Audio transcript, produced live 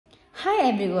Hi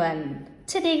everyone!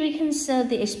 Today we can solve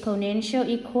the exponential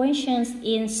equations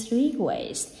in 3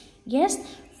 ways. Yes,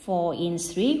 in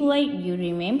 3 ways, you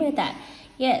remember that.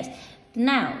 Yes,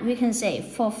 now we can say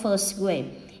for first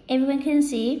way, everyone can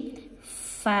see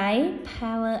 5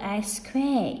 power x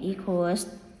squared equals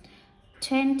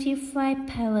 25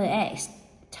 power x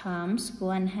times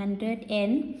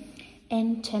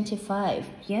 125.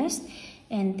 Yes,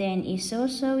 and then it's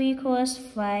also equals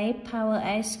 5 power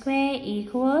x squared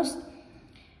equals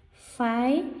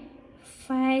 5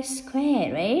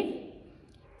 squared, right?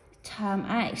 Times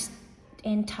x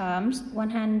and times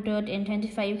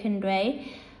 125, you can write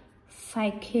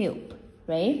 5 cube,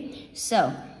 right?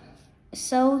 So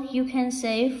you can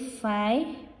say 5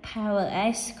 power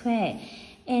x squared.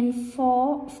 And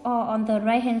for on the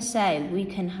right hand side, we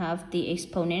can have the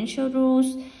exponential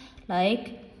rules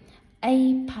like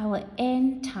a power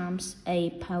n times a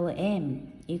power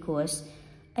m equals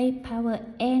a power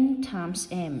n times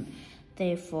m.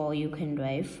 Therefore, you can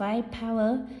write 5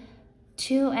 power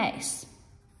 2x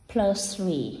plus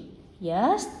 3.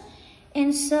 Yes?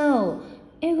 And so,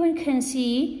 everyone can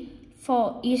see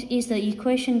for is the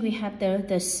equation we have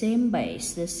the same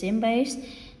base.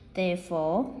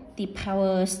 Therefore, the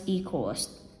powers equals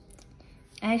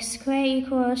x squared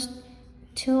equals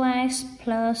 2x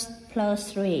plus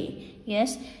 3.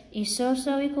 Yes, it's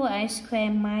also equal x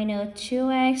squared minus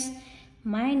 2x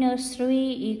minus 3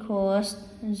 equals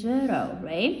 0,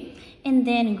 right? And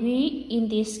then in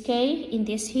this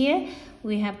here,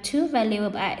 we have two values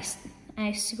of x.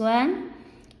 x1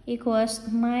 equals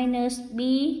minus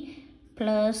b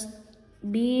plus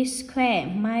b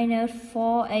squared minus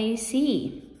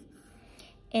 4ac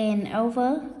and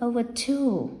over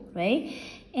 2, right?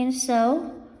 And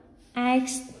so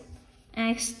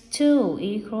x2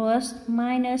 equals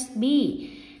minus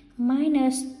b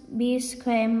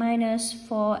squared minus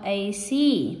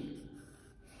 4ac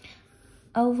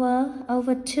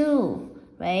over 2,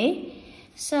 right?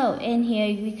 So in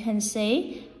here we can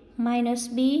say minus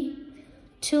b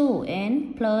 2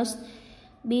 and plus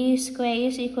b squared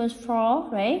is equals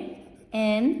 4, right?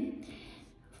 And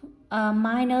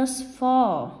minus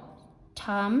 4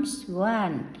 times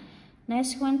 1.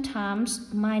 Next one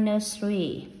times minus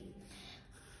 3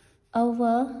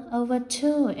 over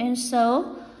 2. And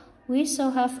so we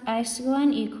shall have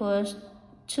x1 equals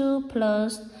 2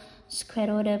 plus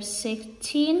square root of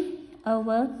 16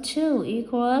 over 2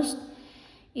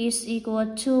 is equal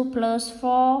 2 plus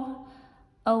 4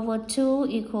 over 2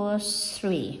 equals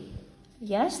 3.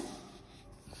 Yes?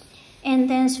 And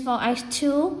then for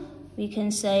x2, we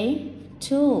can say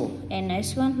 2 and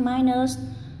next one minus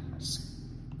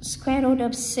square root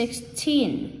of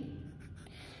 16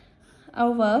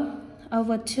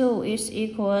 over 2 is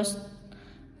equals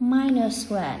minus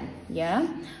 1. Yeah.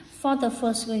 For the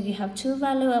first one, you have two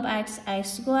values of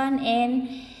x1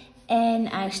 and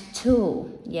x2.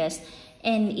 Yes.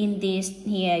 And in this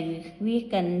here, we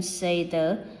can say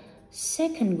the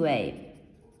second way.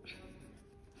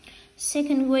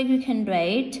 Second way, we can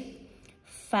write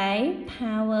 5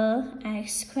 power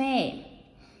x squared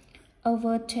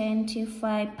over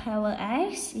 25 power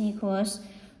x equals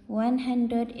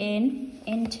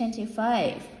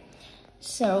 125.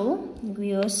 So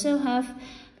we also have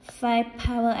 5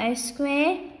 power x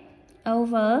squared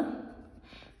over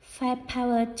 5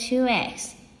 power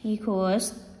 2x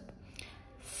equals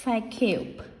 5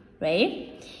 cube, right?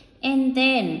 And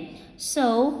then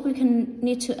so we can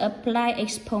need to apply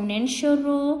exponential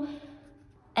rule.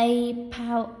 A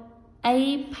power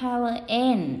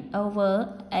n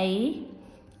over a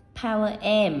power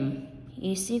m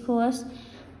is equals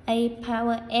a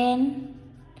power n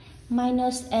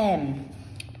minus m.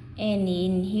 And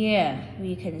in here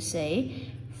we can say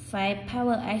 5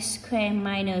 power x squared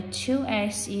minus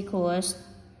 2x equals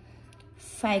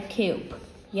 5 cube.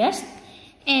 Yes?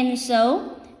 And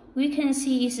so we can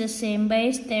see it's the same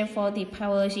base, therefore the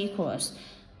power is equals.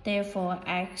 Therefore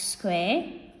x squared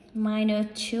minus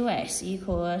 2x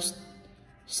equals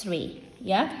 3.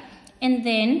 Yeah? And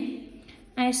then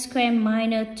x squared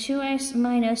minus 2x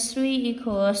minus 3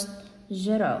 equals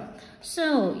 0.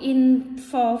 So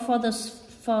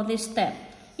for this step,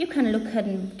 you can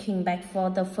looking back for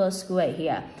the first way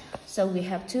here. So we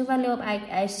have two values of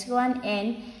x1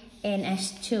 and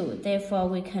x2. Therefore,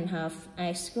 we can have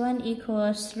x1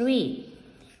 equals 3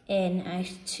 and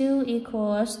x2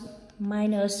 equals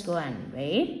minus 1,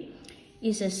 right?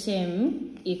 It's the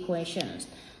same equations.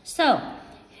 So,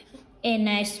 and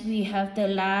next we have the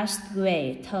last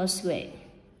way, third way.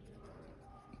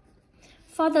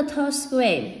 For the third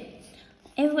way,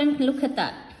 everyone look at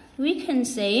that. We can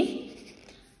say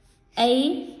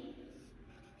a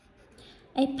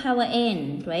a power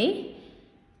n, right?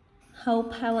 Whole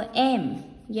power m,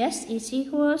 yes, is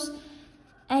equals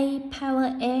a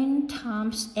power n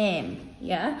times m,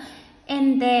 yeah?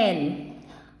 And then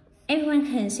everyone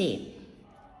can see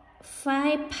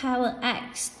 5 power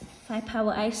x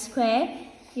squared,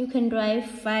 you can write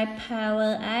 5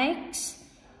 power x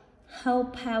whole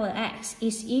power x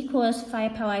is equals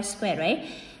 5 power x squared, right?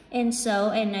 And so,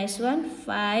 and next one,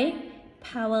 5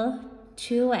 power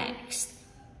 2x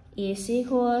is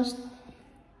equals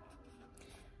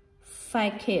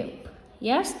 5 cubed,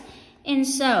 yes? And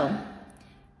so,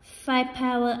 5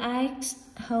 power x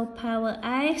whole power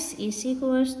x is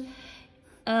equals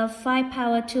 5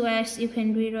 power 2x, you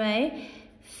can rewrite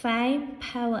 5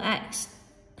 power x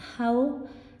whole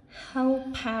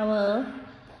power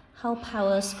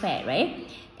squared, right?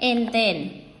 And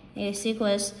then is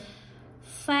equals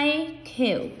 5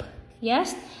 cubed,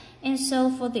 yes? And so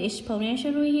for the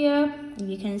exponential rule here,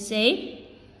 you can say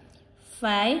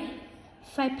 5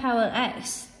 power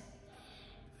x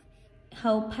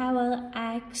whole power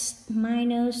x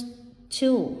minus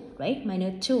 2, right?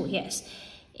 Minus 2, yes.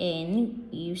 And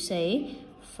you say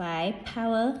 5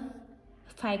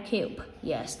 cubed,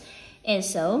 yes. And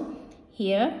so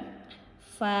here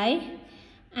 5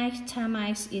 x times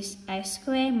x is x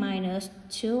squared minus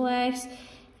 2x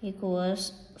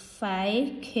equals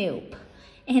 5 cubed.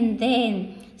 And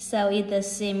then, so it's the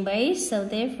same base, so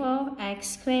therefore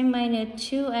x squared minus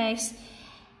 2x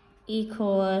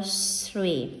equals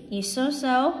 3. It's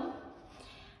also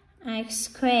x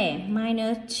squared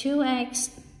minus 2x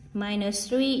minus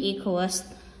 3 equals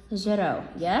 0,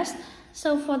 yes?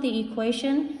 So for the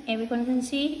equation, everyone can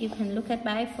see, you can look at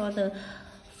by for the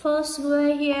first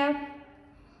way here,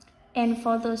 and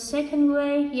for the second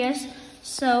way, yes.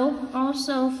 So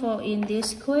also for in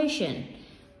this equation,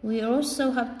 we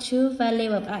also have two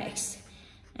values of x.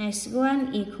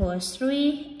 x1 equals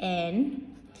 3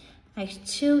 and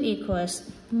x2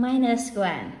 equals minus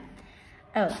 1.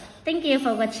 Oh, thank you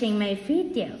for watching my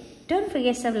video. Don't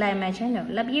forget to subscribe my channel.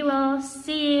 Love you all.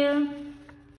 See you.